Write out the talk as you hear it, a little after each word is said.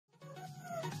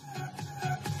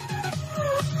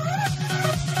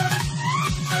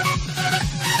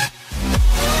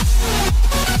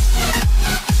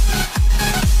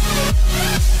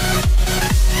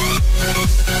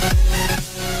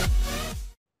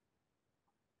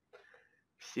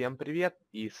Всем привет,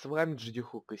 и с вами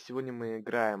Джидихук, и сегодня мы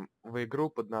играем в игру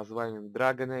под названием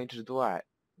Dragon Age 2.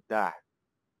 Да,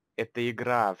 это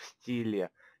игра в стиле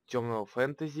темного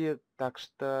фэнтези, так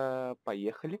что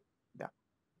поехали. Да,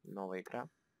 новая игра.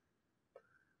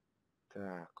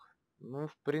 Так, ну,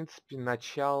 в принципе,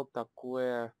 начало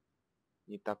такое,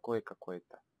 не такое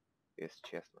какое-то, если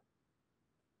честно.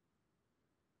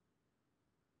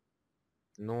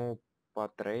 Ну, по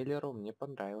трейлеру мне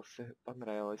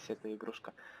понравилась эта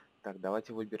игрушка. Так,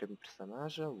 давайте выберем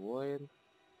персонажа, воин,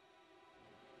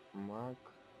 маг.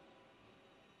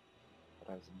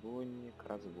 Разбойник,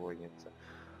 разбойница.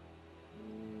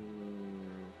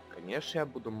 Конечно, я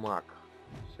буду маг.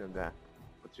 Сюда.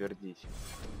 Подтвердить.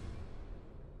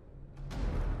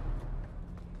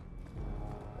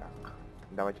 Так.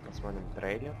 Давайте посмотрим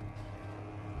трейлер.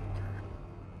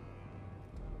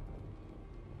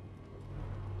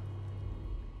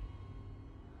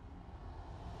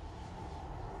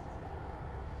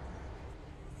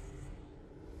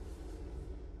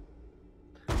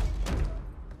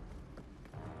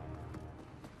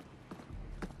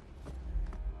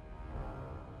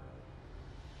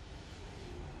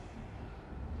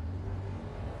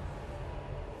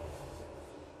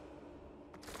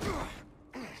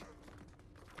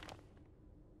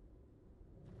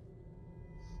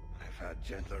 Had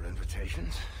gentler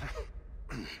invitations.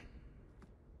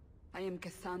 I am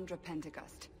Cassandra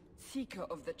Pendergast, Seeker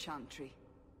of the Chantry.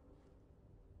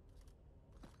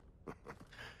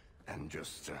 And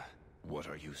just, what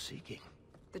are you seeking?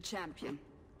 The champion.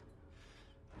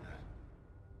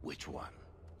 Which one?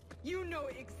 You know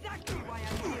exactly why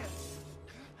I'm here!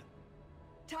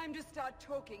 Time to start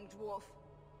talking, dwarf.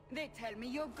 They tell me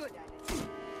you're good at it.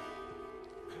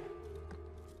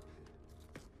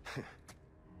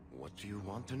 What do you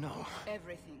want to know?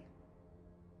 Everything.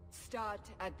 Start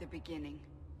at the beginning.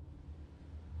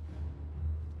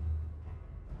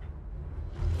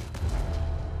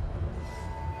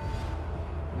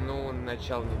 Ну,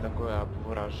 начало не такое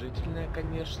обворожительное,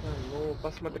 конечно, но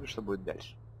посмотрим, что будет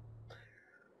дальше.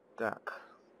 Так.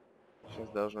 Сейчас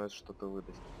должно это что-то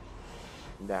выдать.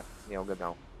 Да, я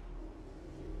угадал.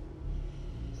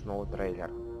 Снова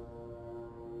трейлер.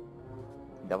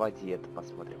 Давайте это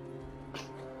посмотрим.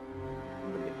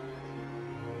 Блин.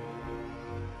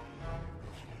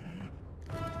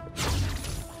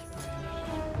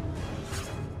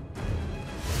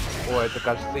 О, это,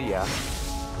 кажется, я.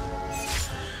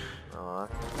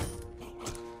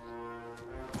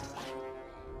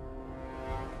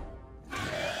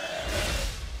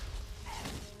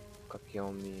 Как я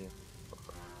умею.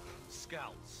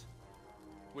 Scouts.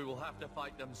 We will have to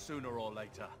fight them sooner or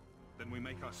later. Then we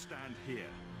make our stand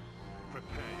here.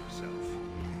 Prepare yourself.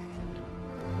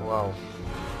 Вау.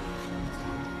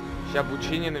 Сейчас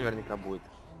обучение наверняка будет,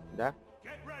 да?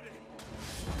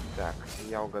 Так,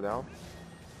 я угадал.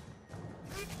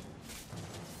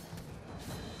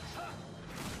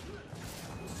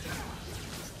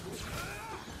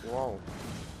 Вау.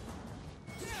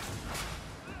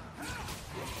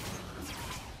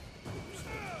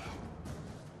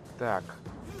 Так.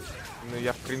 Ну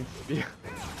я в принципе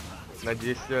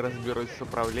надеюсь, я разберусь с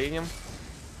управлением.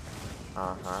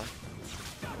 Ага.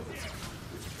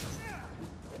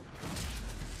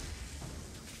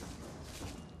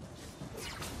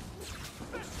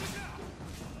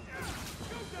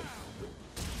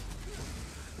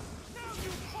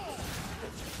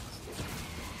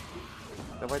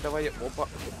 Давай, давай, опа,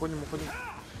 уходим, уходим.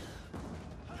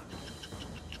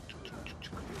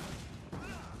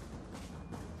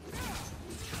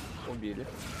 Убили.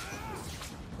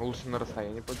 Лучше на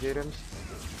расстоянии подеремся.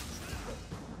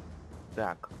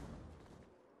 Так.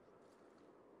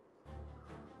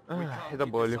 Это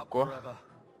было легко.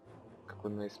 Как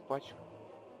он испачкал.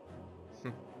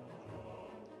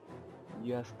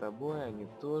 Я с тобой, они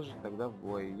тоже, тогда в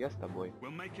бой. Я с тобой.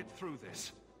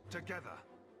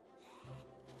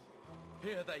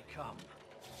 Here they come.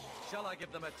 Shall I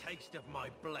give them a taste of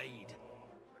my blade?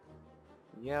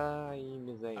 Я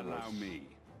ими займусь. Allow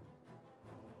me.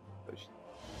 Точно.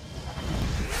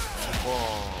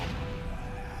 Бом.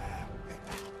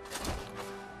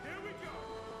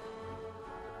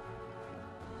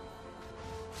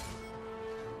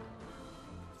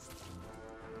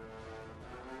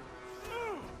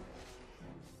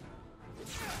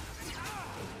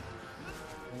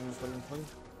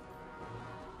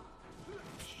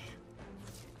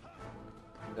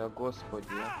 Да господи.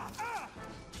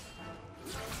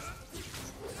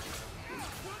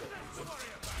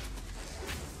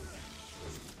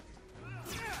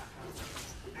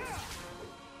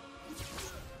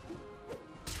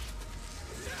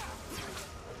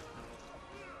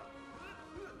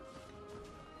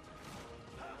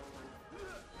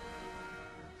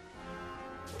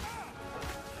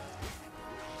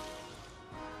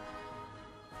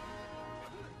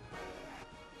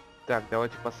 Так,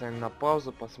 давайте поставим на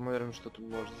паузу, посмотрим, что тут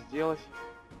можно сделать.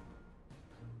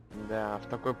 Да, в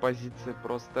такой позиции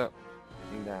просто...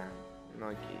 Да, ну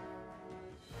окей.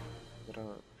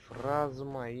 Фразу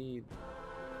мои...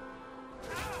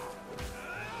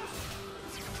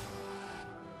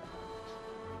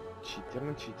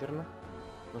 Читерно, читерно.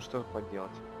 Ну что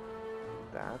поделать.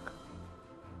 Так.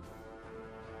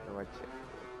 Давайте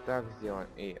так сделаем.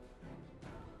 И...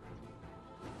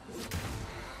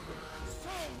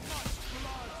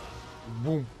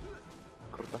 Бум!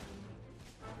 Круто.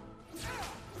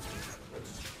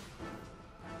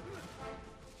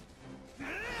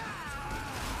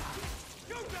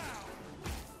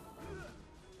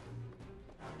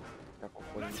 Так,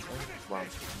 уходим. Бам,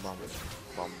 бам,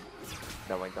 бам.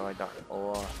 Давай, давай, давай.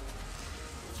 О.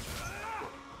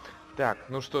 Так,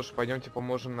 ну что ж, пойдемте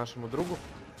поможем нашему другу.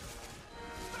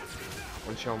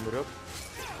 Он сейчас умрет.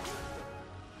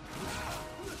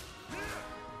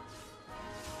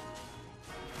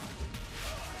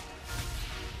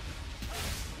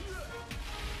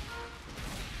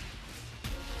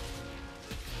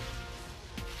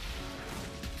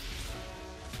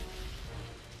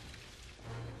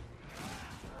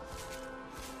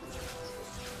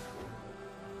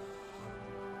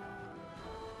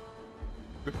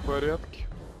 Ты в порядке?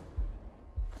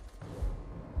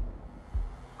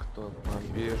 Кто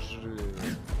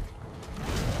побежит?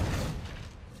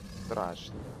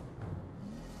 Страшно.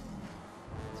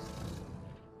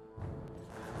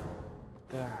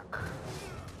 Так.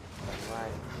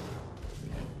 Давай.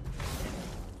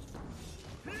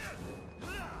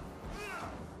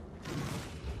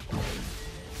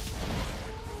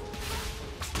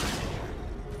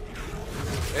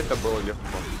 Это было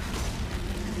легко.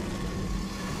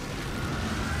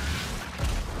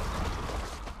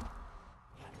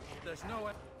 There's no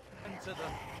end to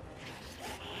them.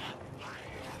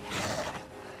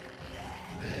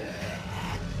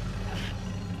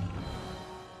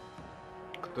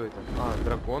 Кто это? А,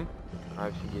 дракон?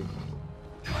 Офигеть.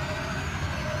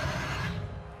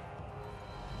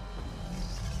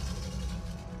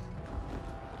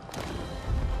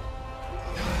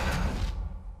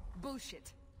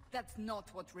 Bullshit. That's not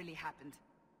what really happened.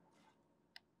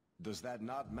 Does that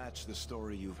not match the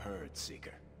story you've heard,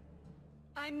 Seeker?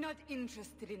 I'm not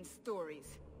interested in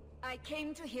stories. I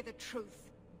came to hear the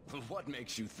truth. What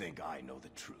makes you think I know the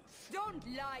truth? Don't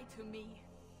lie to me.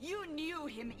 You knew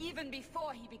him even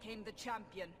before he became the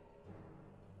champion.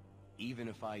 Even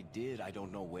if I did, I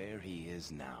don't know where he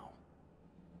is now.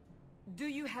 Do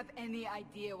you have any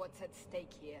idea what's at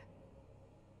stake here?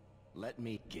 Let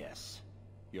me guess.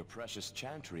 Your precious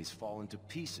chantries fall into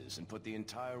pieces and put the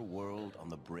entire world on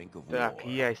the brink of war. Так,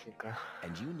 ясненько.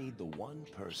 And you need the one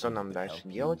person Что нам who can дальше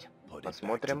help делать? you put it back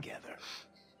Посмотрим. together.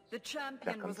 The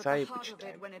champion До was at конца the и heart of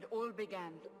почитаем. it when it all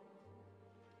began.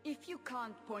 If you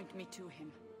can't point me to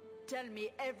him, tell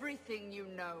me everything you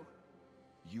know.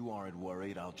 You aren't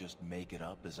worried I'll just make it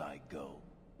up as I go?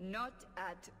 Not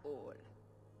at all.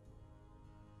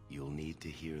 You'll need to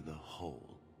hear the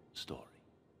whole story.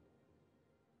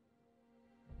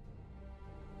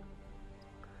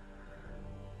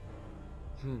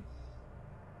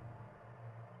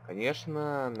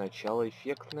 Конечно, начало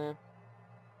эффектное.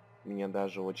 Меня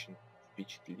даже очень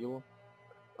впечатлило.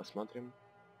 Посмотрим.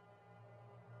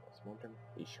 Посмотрим.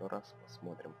 Еще раз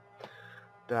посмотрим.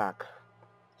 Так.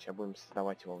 Сейчас будем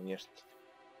создавать его внешность.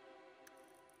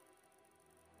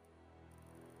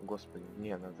 Господи,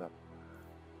 не, назад.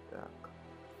 Так.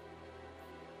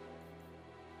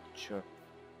 Чё?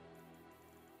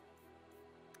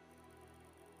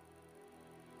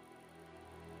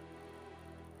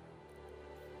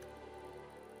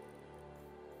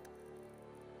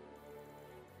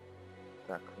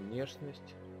 Так,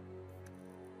 внешность.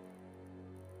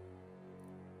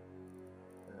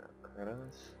 Так,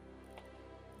 раз,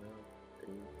 два,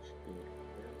 три, четыре,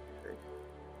 пять, шесть,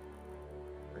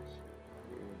 восемь,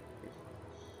 девять, десять.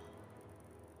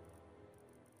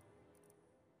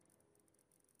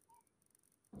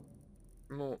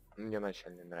 Ну, мне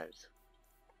начально нравится.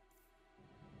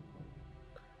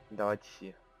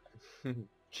 Давайте в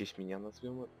честь меня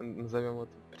назовем этого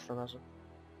персонажа.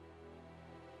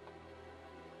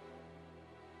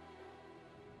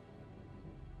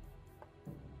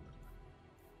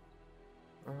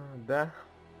 Да,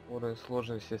 уровень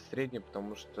сложности средний,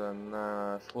 потому что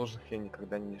на сложных я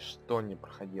никогда ничто не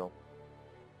проходил.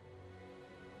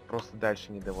 Просто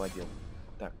дальше не доводил.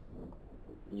 Так,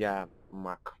 я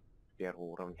маг первого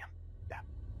уровня. Да.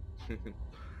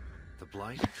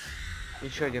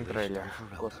 Еще один трейлер.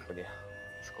 Господи.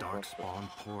 Darkspawn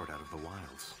poured out of the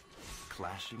wilds,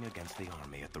 clashing against the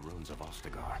army at the ruins of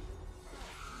Ostagar.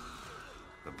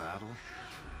 The battle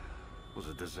was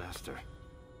a disaster.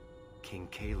 King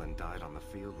Kalen died on the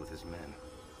field with his men,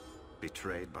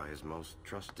 betrayed by his most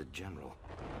trusted general.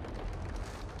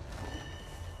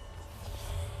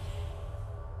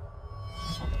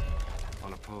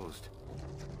 Unopposed,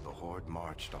 the horde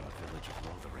marched on the village of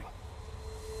Lothering.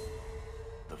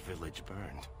 The village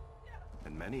burned,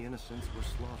 and many innocents were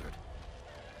slaughtered.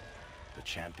 The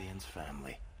champion's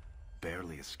family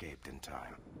barely escaped in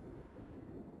time.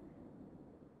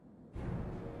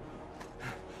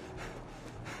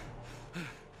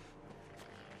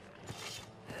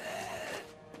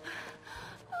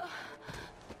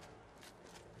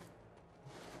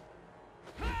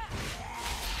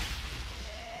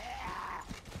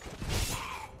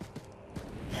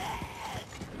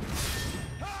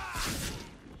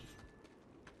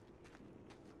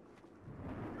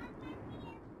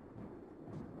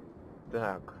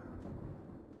 Так.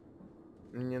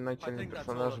 Мне начальный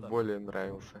персонаж более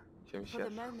нравился, чем For the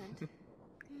сейчас. moment,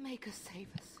 make us save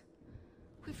us.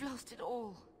 We've lost it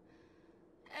all.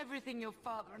 Everything your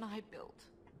father and I built.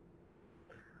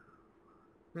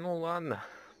 Ну ладно.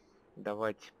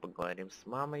 Давайте поговорим с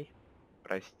мамой.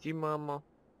 Прости, мама.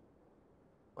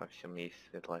 Во всем есть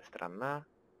светлая сторона.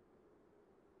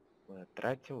 Мы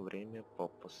тратим время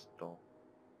попусту.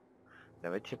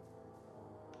 Давайте.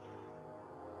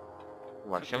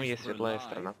 Во всем есть светлая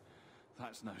сторона.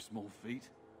 That's no small feat.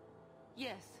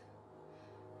 Yes,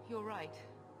 you're right.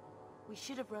 We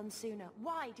should have run sooner.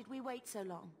 Why did we wait so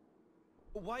long?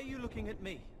 Why are you looking at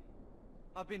me?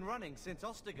 I've been running since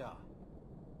Ostagar.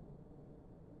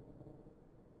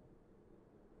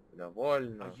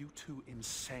 Довольно. Are you two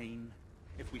insane?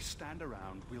 If we stand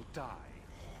around, we'll die.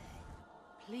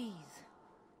 Please,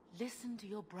 listen to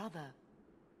your brother.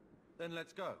 Then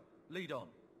let's go. Lead on.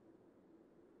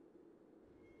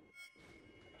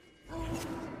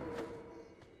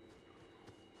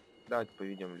 Давайте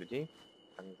поведем людей.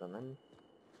 Они за нами.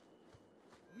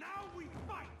 Now we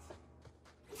fight!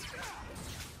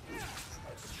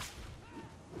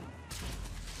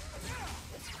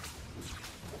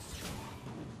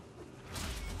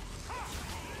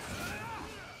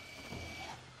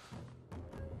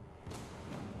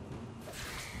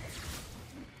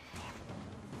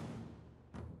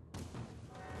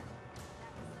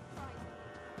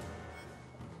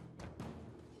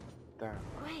 Так.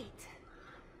 Wait,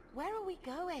 where are we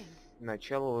going?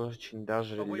 Начало очень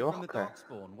даже Away from the легкое.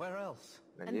 Darkspawn. Where else?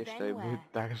 Надеюсь, then что и where?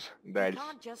 будет так же We дальше.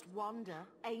 can't just wander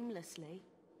aimlessly.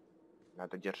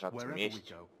 Надо держаться Wherever we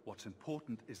вместе. go, what's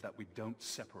important is that we don't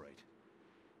separate.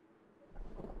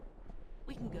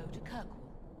 We can go to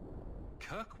Kirkwall.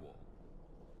 Kirkwall?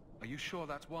 Are you sure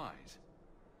that's wise?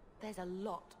 There's a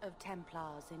lot of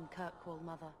Templars in Kirkwall,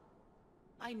 Mother.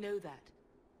 I know that,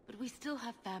 but we still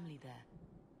have family there,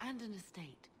 and an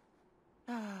estate.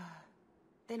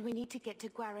 Then we need to get to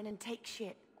Guaran and take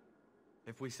ship.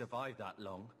 If we survive that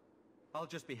long, I'll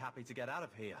just be happy to get out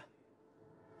of here.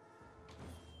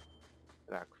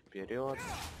 Так, вперед.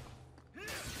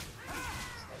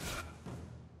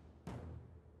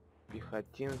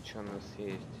 Пехотин, что у нас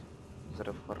есть?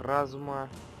 Взрыв разума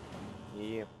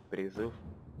и призыв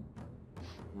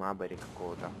Мабари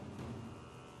какого-то.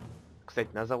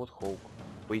 Кстати, нас зовут Хоук,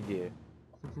 по идее.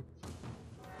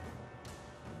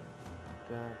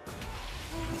 Так.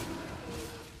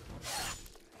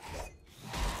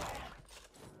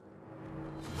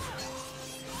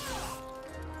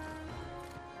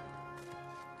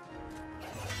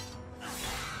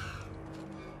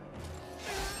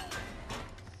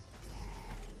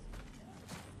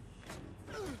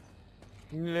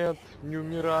 Нет, не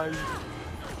умирай.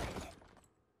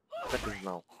 Так и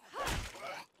знал.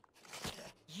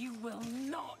 You will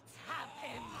not have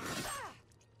him!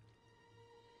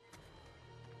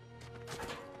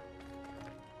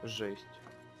 Жесть.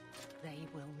 They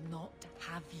will not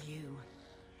have you.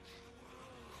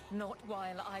 Not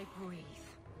while I breathe.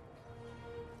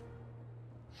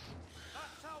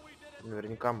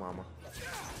 Наверняка мама.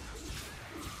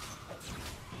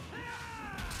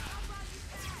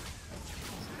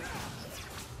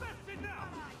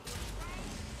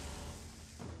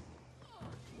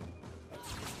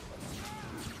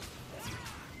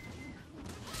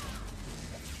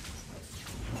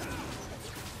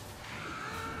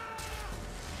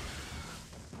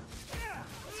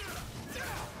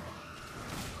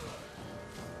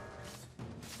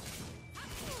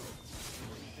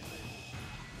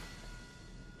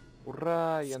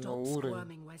 Ура, я на Stop уровне.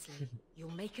 squirming, Wesley.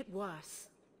 You'll make it worse.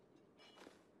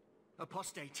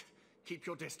 Apostate, keep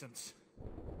your distance.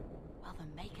 Well, the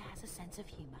Maker has a sense of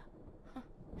humor.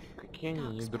 Какие они Darkspawn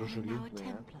are now a недружелюбные.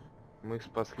 Templar. Мы их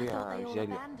спасли, а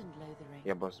взяли и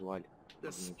обозвали.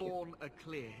 The spawn are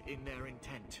clear in their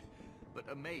intent, but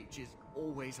a mage is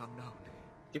always unknown.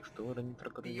 Текстура не The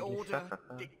прогрузились. order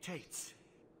Ха-ха-ха. dictates.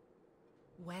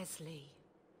 Wesley.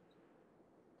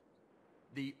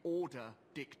 The order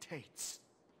dictates.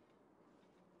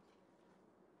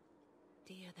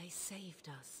 Dear, they saved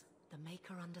us. The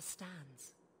Maker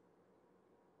understands.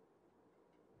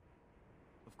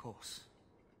 Of course.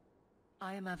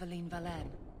 I am Aveline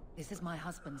Valenne. This is my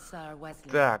husband, Sir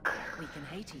Wesley. Так. We can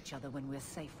hate each other when we're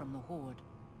safe from the Horde.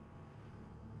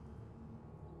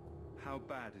 How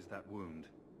bad is that wound?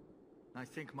 I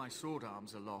think my sword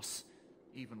arm's a loss,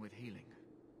 even with healing.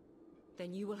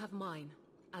 Then you will have mine,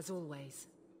 as always.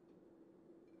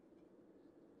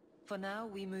 For now,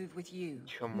 we move with you.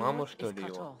 Чё, маму, North что is ли,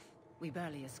 cut его? off. We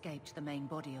barely escaped the main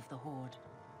body of the Horde.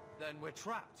 Then we're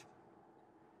trapped.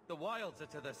 The wilds are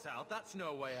to the south. That's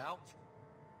no way out.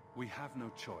 We have no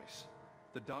choice.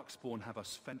 The Darkspawn have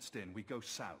us fenced in. We go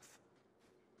south.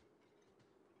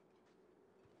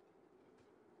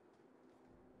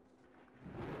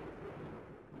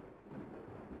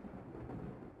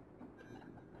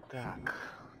 Так,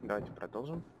 давайте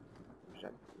продолжим.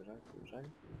 Бежать, бежать, бежать.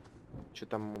 Что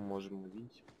там мы можем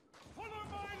увидеть?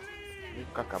 Ну,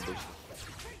 как обычно.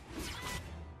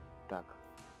 Так,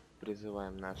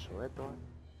 призываем нашего этого.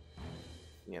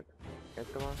 Нет,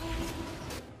 этого.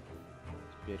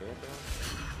 Теперь этого.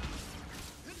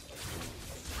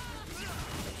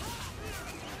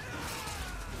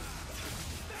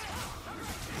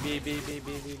 Бей, бей, бей,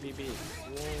 бей, бей, бей, бей.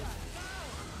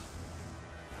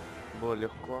 Было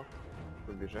легко.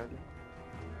 Побежали.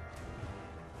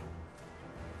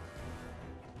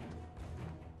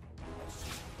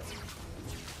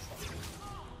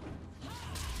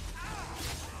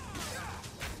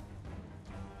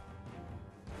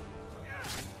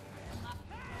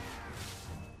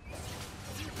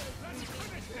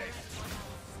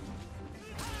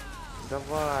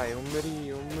 Давай,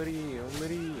 умри, умри,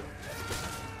 умри.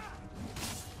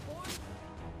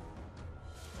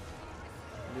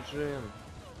 Бежим.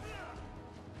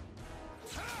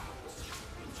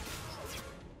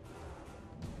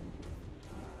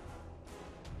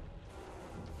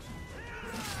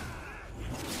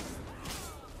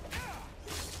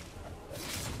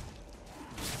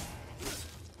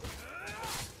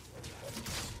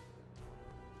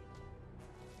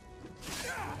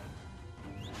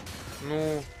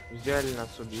 Ну, взяли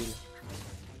нас, убили.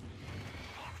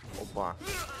 Опа.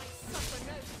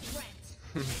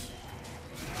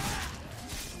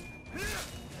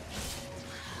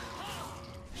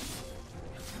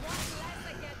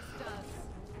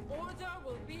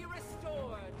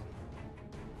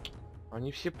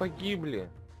 Они все погибли.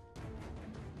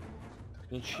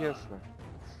 Так нечестно.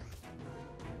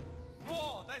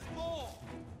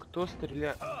 Кто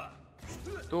стреляет?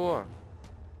 Кто?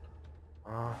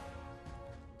 А.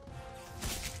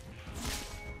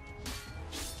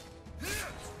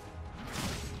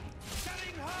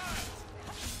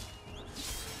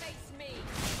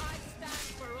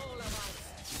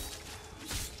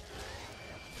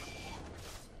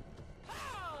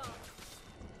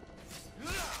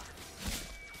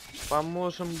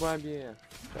 Поможем бабе.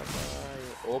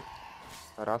 Давай. Оп.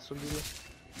 Раз убили.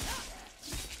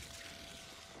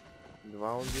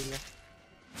 Два убили.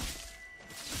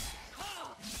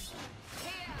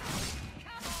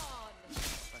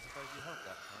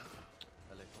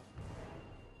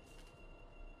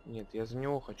 Нет, я за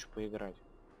него хочу поиграть.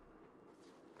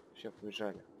 Все,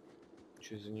 побежали.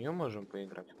 Что, за нее можем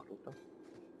поиграть? Круто.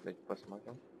 Давайте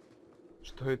посмотрим,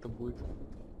 что это будет.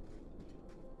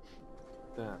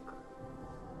 Так.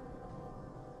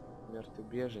 Мертвый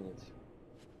беженец.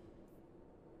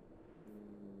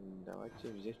 Давайте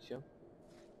взять все.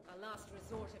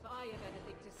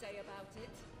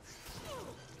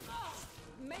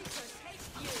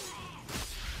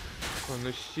 Какой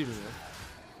он сильный.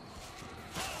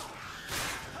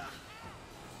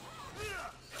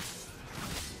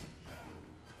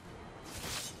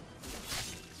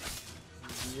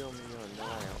 Бьем ее,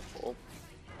 давай, оп.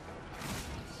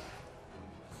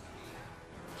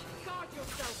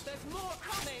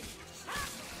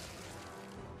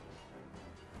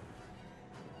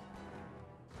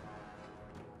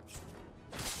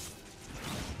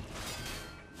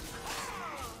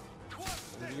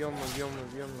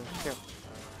 Убьем всех.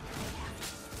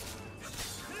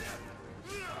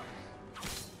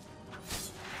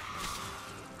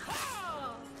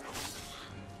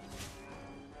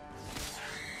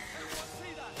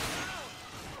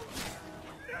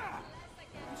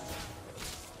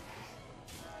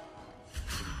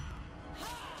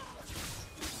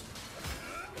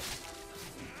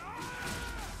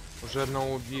 Уже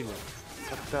одного убили.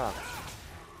 Как так?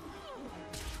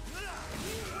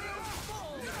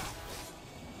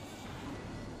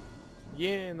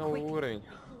 Новый уровень.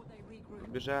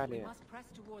 Побежали.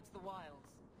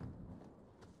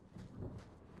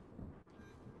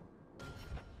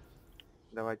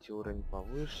 Давайте уровень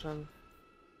повышен.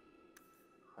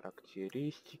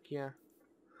 Характеристики.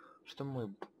 Что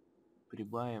мы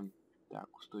прибавим?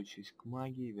 Так, устойчивость к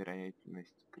магии,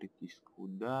 вероятность критического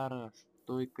удара,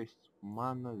 стойкость,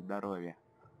 мана, здоровье.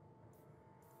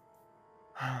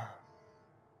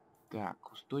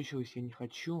 Так, устойчивость я не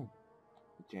хочу.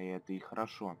 Хотя это и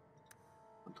хорошо.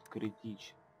 Вот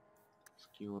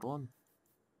критический урон.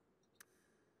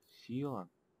 Сила.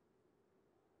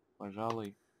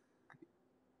 Пожалуй.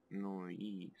 Ну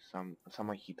и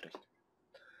сама хитрость.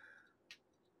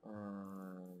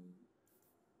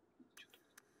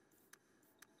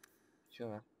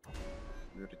 Все.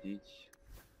 Твердить.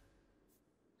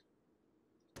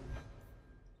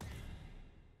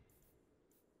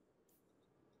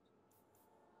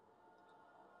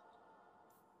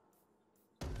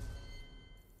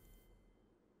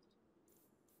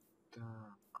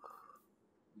 Так.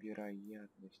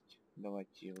 Вероятность.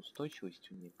 Давайте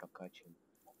устойчивость у нее прокачаем.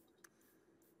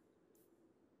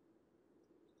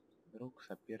 Друг,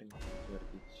 соперник,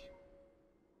 твердить.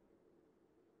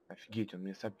 Офигеть, он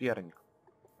мне соперник.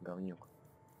 Говнюк.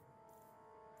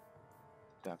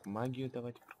 Так, магию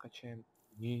давайте прокачаем.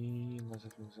 Не-не-не,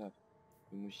 назад.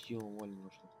 Ему сила воли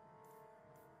нужна.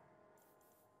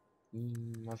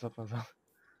 Назад.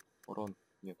 Урон.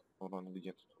 Нет, урон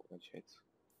где тут прокачается.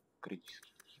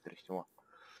 Критический, хитрость. О.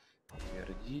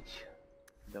 Твердить.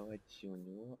 Давайте у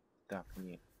него. Так,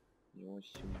 нет. Его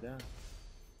сюда.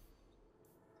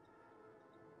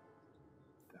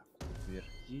 Так,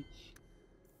 утвердить.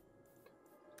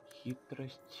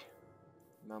 Хитрость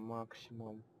на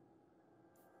максимум.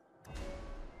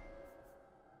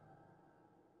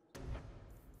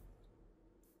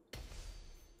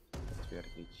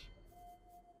 Утвердить.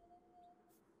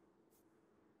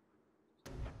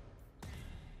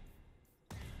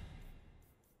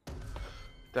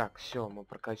 Так, все, мы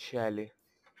прокачали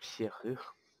всех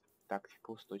их. Тактика,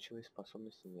 устойчивость,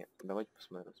 способности нет. Давайте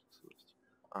посмотрим способности.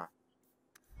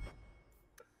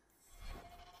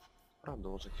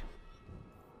 Продолжить.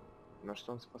 На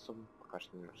что он способен? Пока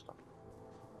что ни на что.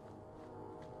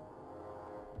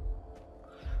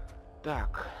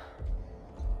 Так.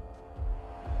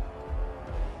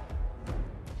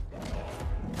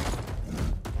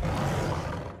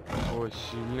 Ой,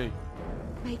 сильный.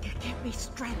 Make her give me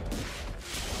strength.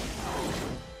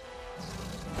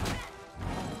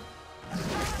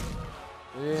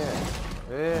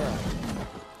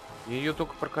 Я ее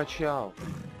только прокачал.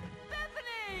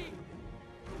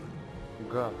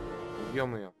 Гад,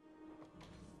 убьем ее.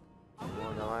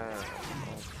 Ну, давай.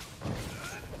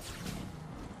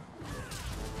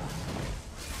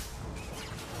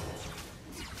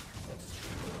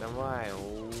 Давай.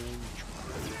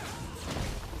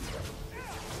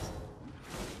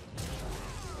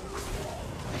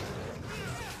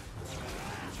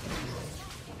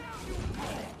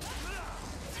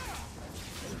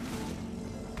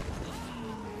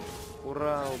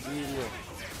 Ура, убили.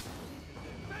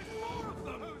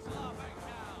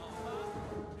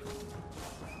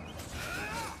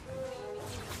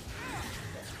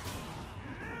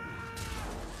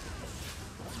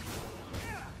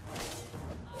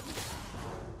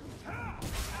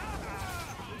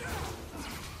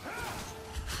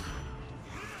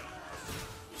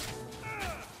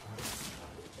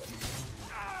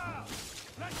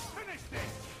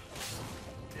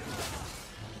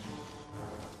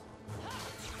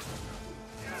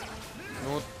 Ну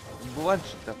вот, бывает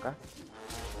же так, а?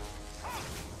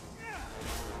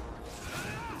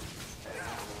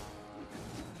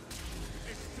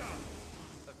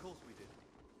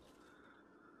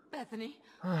 Bethany,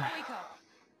 wake up.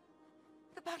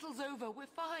 The battle's over. We're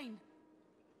fine.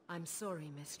 I'm sorry,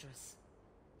 mistress.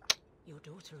 Your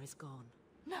daughter is gone.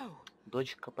 No.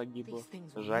 Дочка погибла. These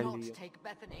things will Жаль not ее. take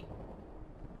Bethany.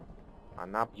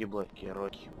 Она погибла,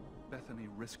 герой. Bethany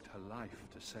risked her life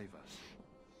to save us.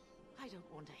 I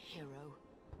don't want a hero.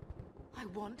 I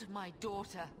want my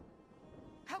daughter.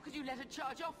 How could you let her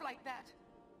charge off like that?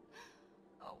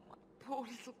 Oh, my poor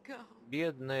little girl.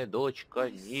 Бедная дочка,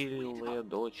 милая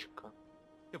дочка.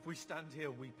 If we stand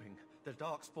here weeping, the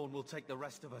Darkspawn will take the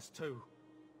rest of us too.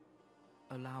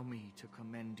 Allow me to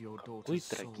commend your Какой daughter's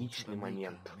soul to трагичный the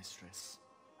момент. Maker, mistress.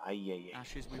 Ай-яй-яй.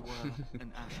 Ashes we were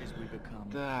and ashes we become.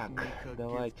 Так, Maker, give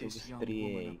давайте this young woman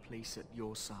a быстрей. place at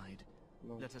your side.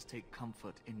 Ну, Let us take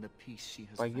comfort in the peace she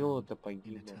has погибла-то found in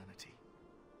погибла. eternity.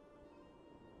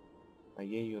 А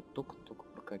я ее только-только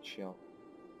прокачал.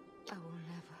 I will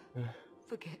never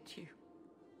forget you,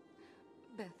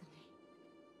 Bethany.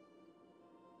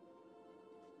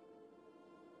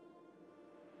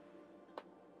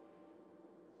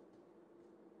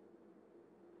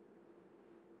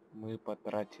 Мы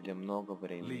потратили много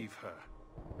времени. Leave her.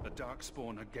 The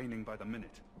Darkspawn are gaining by the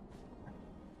minute.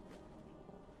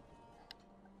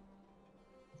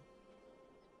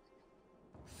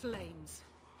 Flames.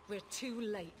 We're too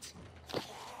late.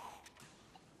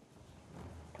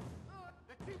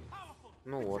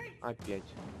 Ну вот, опять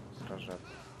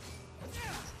сражаться.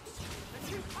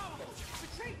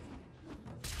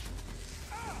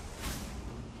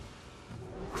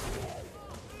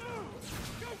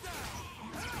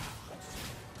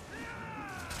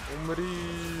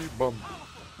 Умри, бам.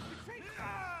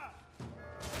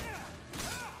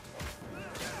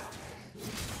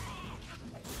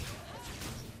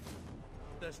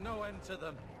 There's no end to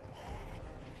them.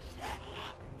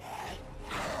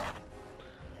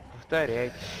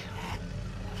 Повторяйтесь.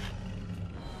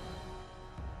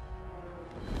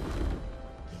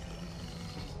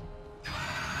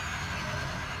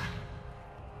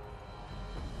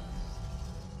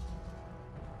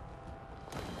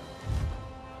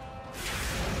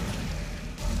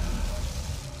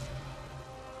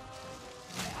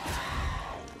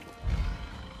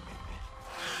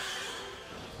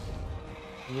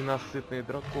 Ненасытный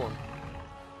дракон.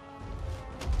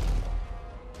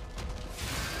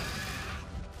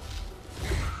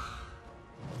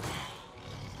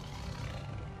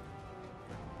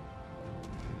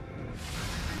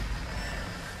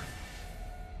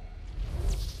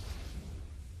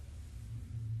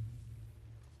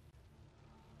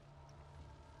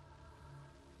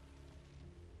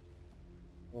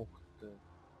 Ух ты.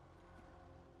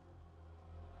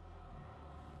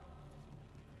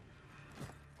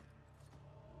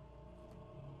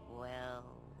 Well,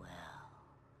 well.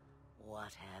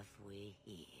 What have we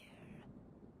here?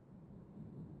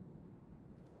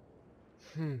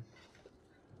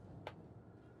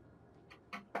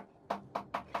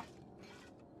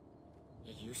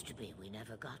 It used to be we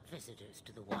never got visitors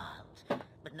to the wilds,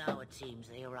 but now it seems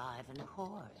they arrive in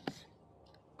hordes.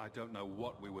 I don't know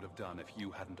what we would have done if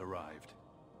you hadn't arrived.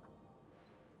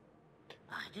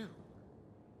 I do.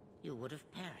 You would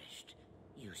have perished.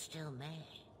 You still may.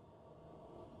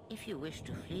 If you wish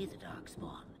to flee the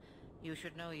Darkspawn, you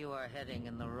should know you are heading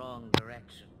in the wrong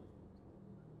direction.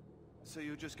 So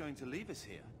you're just going to leave us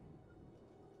here?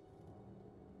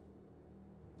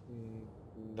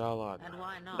 Да ладно. And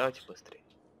why not? Давайте быстрее.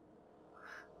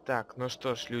 Так, ну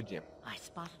что ж, люди. I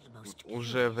spotted the most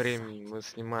Уже curious время sight. мы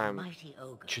снимаем Mighty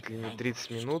ogre чуть ли не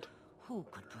 30 vanquished. минут. Who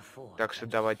could perform Так что such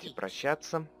a давайте feat?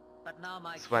 прощаться. But now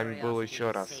my С вами был curiosity еще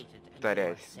is раз, sated, and you are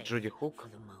повторяюсь, safe Джуди Хук. for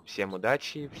the moment. Всем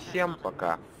удачи, Is that всем not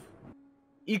пока. enough?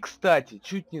 И, кстати,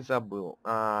 чуть не забыл.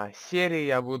 Серии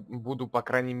я буду, по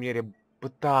крайней мере,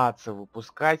 пытаться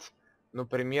выпускать, ну,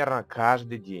 примерно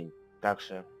каждый день. Так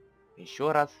что,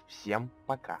 еще раз, всем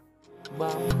пока.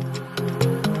 Бам.